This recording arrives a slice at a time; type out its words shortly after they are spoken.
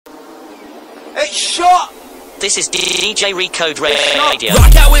It's shot! This is DJ Recode Radio.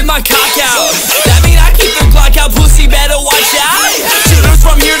 Rock out with my cock out. That mean I keep the Glock out, pussy better watch out. Shooters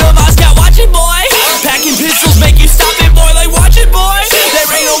from here to Moscow, watch it boy. Packing pistols make you stop it boy, like watch it boy. There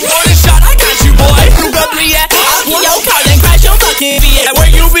ain't no warning shot, I got you boy. Who got me at? I'll pull your car then crash your fucking V at. Where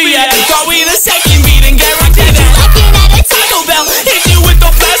you be at? Thought we the second beat and get rocked in it. Looking at a Taco Bell, hit you with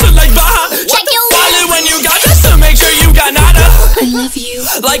the plasma like Baja. Check your wallet when you got just to make sure you got nada. I love you.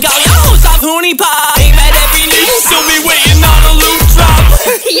 Like all y'all hoes off Hooney Pie. Ain't mad at me, you still be waiting on a loot drop.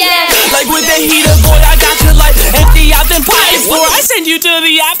 Yeah. Like with the heater, boy, I got you like empty out them pipes before I send you to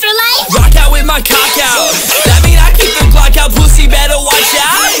the afterlife. Rock out with my cock out. That mean I keep the Glock out, pussy better watch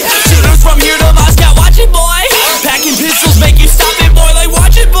out. Shooters from here to Moscow, watch it boy. Packing pistols make you stop it boy, like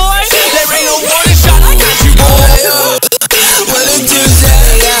watch it boy. There ain't no warning shot, I got you boy. Where the dudes at?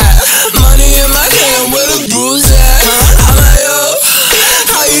 Money in my hand, where the bruise at? I'm like, yo,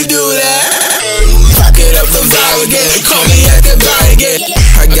 how you do that? Fuck it up the vibe again, call me at the bar again.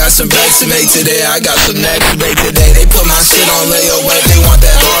 I got some bets to make today, I got some next to make today. They put my shit on layaway, they want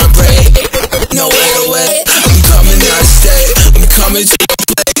that heartbreak. No way away, I'm coming, I stay. I'm coming to the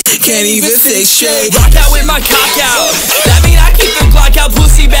place, can't even say shade. Rock out with my cock out. That mean I keep the Glock out,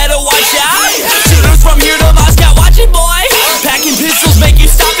 pussy better watch out. Shooters from here to Moscow, watch it boy. Packing pistols make you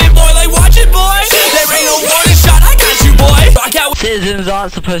stop it boy, like watch it boy. There ain't no warning shot, I got you boy. Rock out. Citizens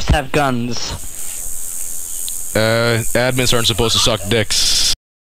aren't supposed to have guns. Admins aren't supposed to suck dicks.